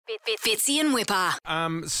Fitzy and Whipper.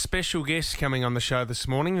 Special guest coming on the show this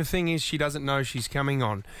morning. The thing is, she doesn't know she's coming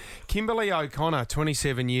on. Kimberly O'Connor,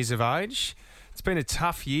 27 years of age. It's been a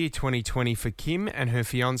tough year, 2020, for Kim and her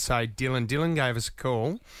fiancé, Dylan. Dylan gave us a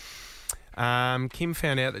call. Kim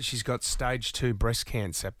found out that she's got stage 2 breast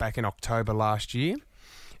cancer back in October last year.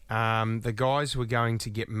 The guys were going to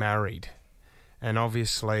get married. And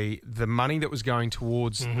obviously, the money that was going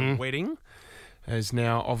towards the wedding has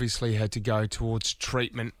now obviously had to go towards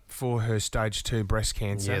treatment for her stage 2 breast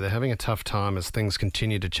cancer. Yeah, they're having a tough time as things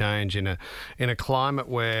continue to change in a climate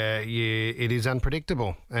where it is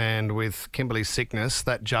unpredictable. And with Kimberly's sickness,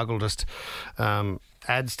 that juggle just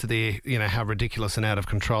adds to the how ridiculous and out of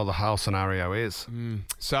control the whole scenario is.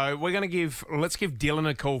 So we're going to let's give Dylan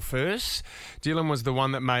a call first. Dylan was the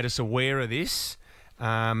one that made us aware of this,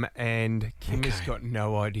 and Kim has got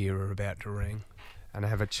no idea we're about to ring and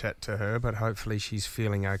have a chat to her, but hopefully she's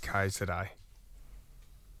feeling okay today.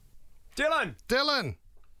 Dylan!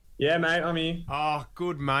 Yeah, mate, I'm here. Oh,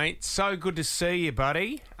 good, mate. So good to see you,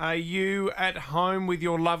 buddy. Are you at home with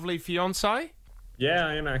your lovely fiancé? Yeah,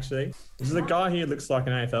 I am actually. This is a guy here who looks like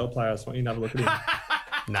an AFL player. I just want you to have a look at him.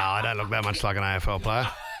 No, I don't look that much like an AFL player.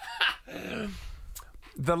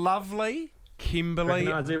 The lovely Kimberly.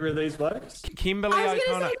 Recognize either of these blokes? Kimberly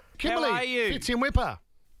O'Connor. Kimberly, how are you? Fitzy and Whipper.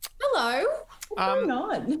 Hello. What's going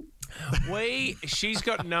on? She's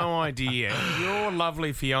got no idea. Your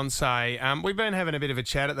lovely fiancé. We've been having a bit of a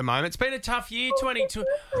chat at the moment. It's been a tough year, 2020.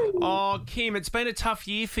 Oh, Kim, it's been a tough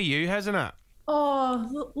year for you, hasn't it?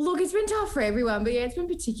 Oh, look, it's been tough for everyone, but yeah, it's been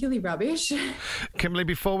particularly rubbish. Kimberly,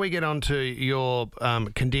 before we get on to your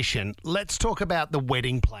condition, let's talk about the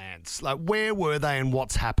wedding plans. Like, where were they and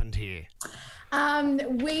what's happened here?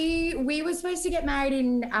 We were supposed to get married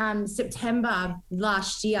in September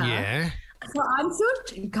last year. Yeah. So I'm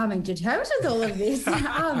still coming to terms with all of this. We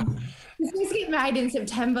were supposed to get married in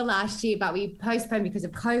September last year, but we postponed because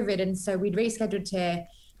of COVID, and so we'd rescheduled to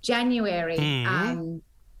January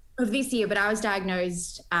of this year. But I was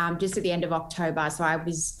diagnosed just at the end of October, so I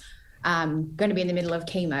was going to be in the middle of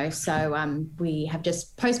chemo. So we have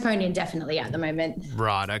just postponed indefinitely at the moment.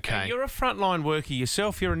 Right, okay. You're a frontline worker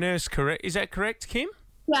yourself. You're a nurse, correct? Is that correct, Kim?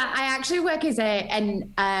 Yeah, I actually work as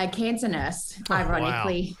a cancer nurse,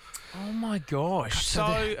 ironically. Wow. Oh, my gosh.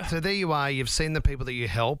 So there you are. You've seen the people that you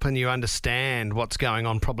help and you understand what's going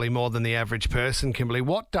on probably more than the average person, Kimberly.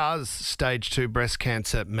 What does stage 2 breast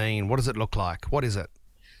cancer mean? What does it look like? What is it?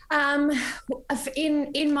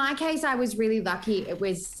 In my case, I was really lucky. It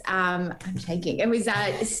was it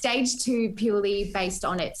was stage 2 purely based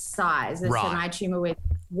on its size. Right. So my tumor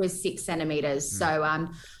was 6 centimeters. So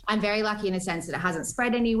I'm very lucky in the sense that it hasn't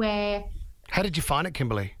spread anywhere. How did you find it,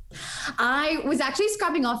 Kimberly? I was actually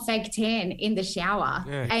scrubbing off fake tan in the shower,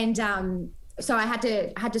 and so I had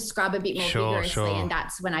to scrub a bit more vigorously, and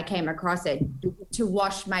that's when I came across it. To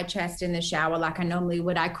wash my chest in the shower like I normally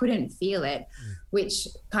would, I couldn't feel it, which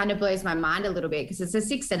kind of blows my mind a little bit because it's a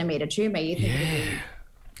 6 centimeter tumor. You think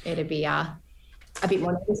it'd be a bit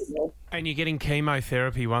more noticeable. And you're getting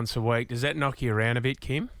chemotherapy once a week. Does that knock you around a bit,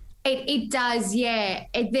 Kim? It does, yeah.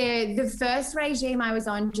 The first regime I was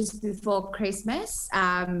on just before Christmas,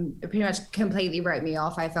 it pretty much completely wrote me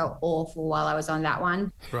off. I felt awful while I was on that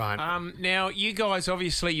one. Right. Now, you guys,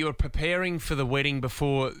 obviously, you were preparing for the wedding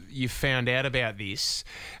before you found out about this.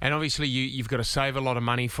 And obviously, you've got to save a lot of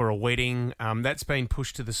money for a wedding. That's been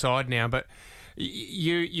pushed to the side now. But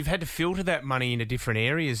you've had to filter that money into different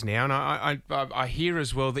areas now. And I hear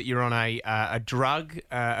as well that you're on a drug,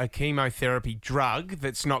 a chemotherapy drug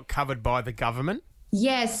that's not covered by the government.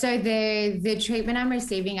 Yeah, so the treatment I'm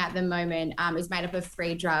receiving at the moment is made up of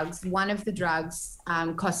 3 drugs. One of the drugs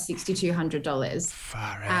costs $6,200.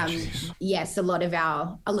 Far out. Yes, a lot of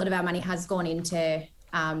our money has gone into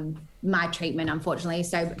my treatment, unfortunately.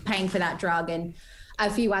 So paying for that drug and a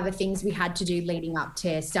few other things we had to do leading up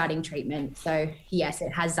to starting treatment. So yes, it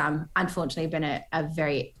has unfortunately been a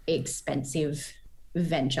very expensive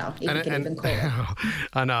venture, if you can even call it.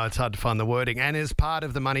 I know, it's hard to find the wording. And as part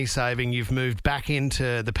of the money saving, you've moved back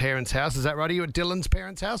into the parents' house. Is that right? Are you at Dylan's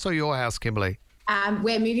parents' house or your house, Kimberly?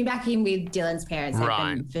 We're moving back in with Dylan's parents.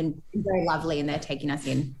 Right. They've been very lovely and they're taking us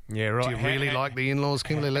in. Yeah, right. Do you really like the in-laws,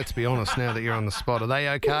 Kimberly? Let's be honest now that you're on the spot. Are they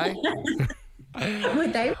okay?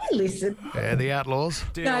 Would they listen? Yeah, the outlaws.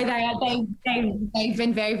 No, they've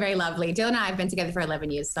been very, very lovely. Dylan and I have been together for 11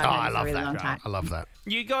 years, so I've known them for a really long time. I love that.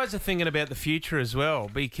 You guys are thinking about the future as well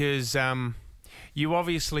because you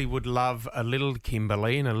obviously would love a little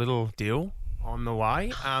Kimberly and a little Dill on the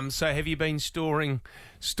way. So have you been storing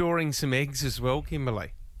some eggs as well,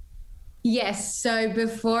 Kimberly? Yes. So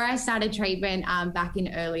before I started treatment back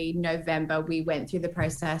in early November, we went through the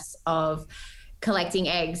process of collecting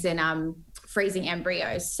eggs and freezing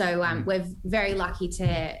embryos. So we're very lucky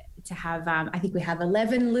to have, I think we have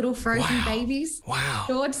 11 little frozen babies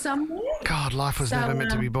stored somewhere. God, life was never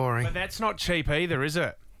meant to be boring. But that's not cheap either, is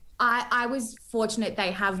it? I was fortunate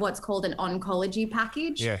they have what's called an oncology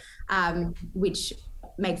package, which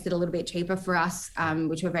makes it a little bit cheaper for us,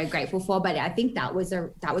 which we're very grateful for. But I think that was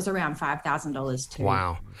around $5,000 too.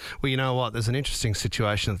 Wow. Well, you know what? There's an interesting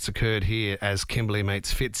situation that's occurred here as Kimberly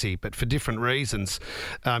meets Fitzy, but for different reasons.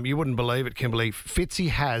 You wouldn't believe it, Kimberly. Fitzy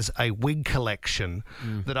has a wig collection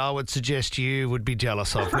that I would suggest you would be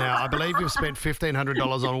jealous of. Now, I believe you've spent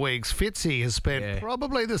 $1,500 on wigs. Fitzy has spent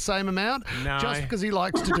probably the same amount just because he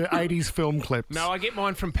likes to do 80s film clips. No, I get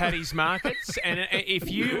mine from Paddy's Markets, and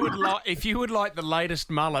if you would like the latest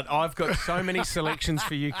mullet, I've got so many selections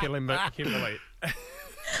for you, Kimberly.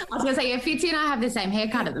 I was going to say, Fitzy and I have the same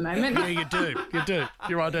haircut at the moment. Yeah, you do. You do.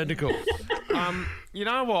 You're identical. You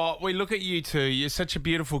know what? We look at you two. You're such a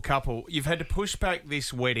beautiful couple. You've had to push back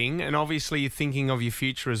this wedding, and obviously you're thinking of your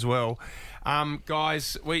future as well.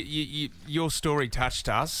 Guys, your story touched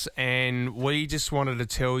us, and we just wanted to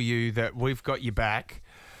tell you that we've got your back,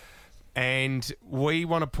 and we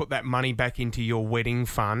want to put that money back into your wedding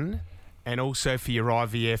fund and also for your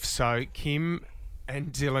IVF. So, Kim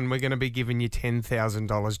and Dylan, we're going to be giving you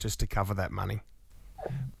 $10,000 just to cover that money.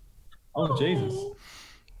 Oh, Jesus.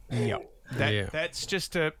 Yep. That's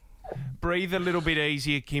just to breathe a little bit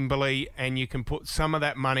easier, Kimberly, and you can put some of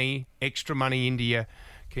that money, extra money, into your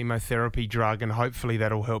chemotherapy drug, and hopefully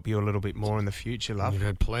that'll help you a little bit more in the future, love. You've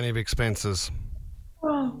had plenty of expenses.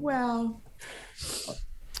 Oh, wow.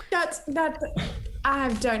 That I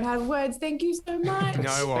don't have words. Thank you so much.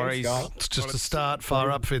 No worries. It's just a start.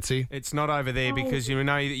 Fire up, Fitzy. It's not over there because you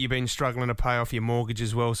know that you've been struggling to pay off your mortgage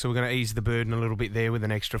as well, so we're going to ease the burden a little bit there with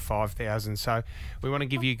an extra $5,000. So we want to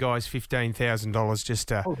give you guys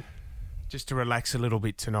 $15,000 just to relax a little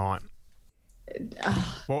bit tonight.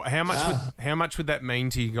 Well, how much would that mean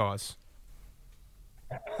to you guys?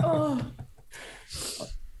 Oh,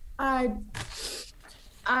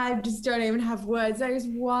 I just don't even have words. That is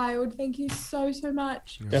wild. Thank you so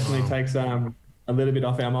much. Definitely takes a little bit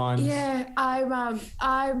off our minds. Yeah, I'm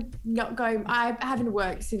not going. I haven't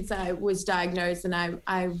worked since I was diagnosed, and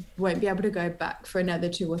I won't be able to go back for another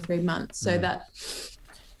 2 or 3 months. So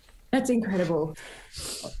that's incredible.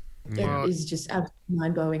 It is just absolutely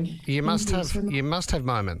mind-blowing. You must have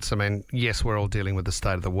moments. I mean, yes, we're all dealing with the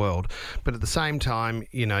state of the world, but at the same time,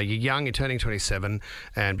 you know, you're young, you're turning 27,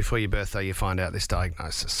 and before your birthday, you find out this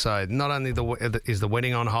diagnosis. So not only is the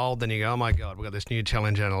wedding on hold, then you go, oh my God, we've got this new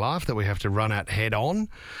challenge in our life that we have to run at head on.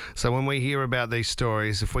 So when we hear about these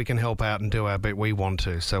stories, if we can help out and do our bit, we want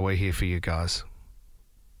to. So we're here for you guys.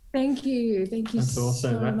 Thank you. Thank you That's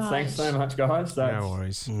awesome. so much. Thanks so much, guys. No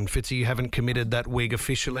worries. Fitzy, you haven't committed that wig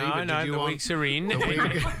officially. No, the wigs are in.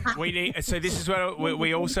 We need. So this is what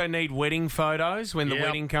we also need: wedding photos when the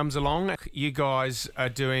wedding comes along. You guys are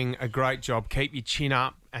doing a great job. Keep your chin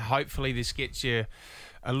up, and hopefully this gets you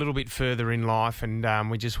a little bit further in life.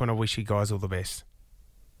 And we just want to wish you guys all the best.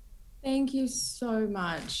 Thank you so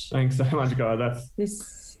much. Thanks so much, guys.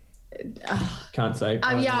 Can't say.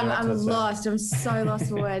 I'm lost. I'm so lost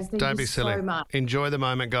for words. Thank Don't you be silly. so much. Enjoy the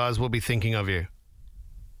moment, guys. We'll be thinking of you.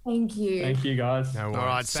 Thank you. Thank you, guys. No All worries.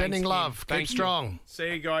 right, Thanks, sending Kim. love. Thank Keep you. strong.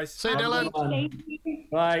 See you guys. See you, Dylan. Thank you.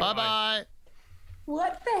 Bye. Bye-bye.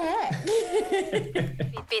 What the heck?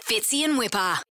 Fitzy and Whipper.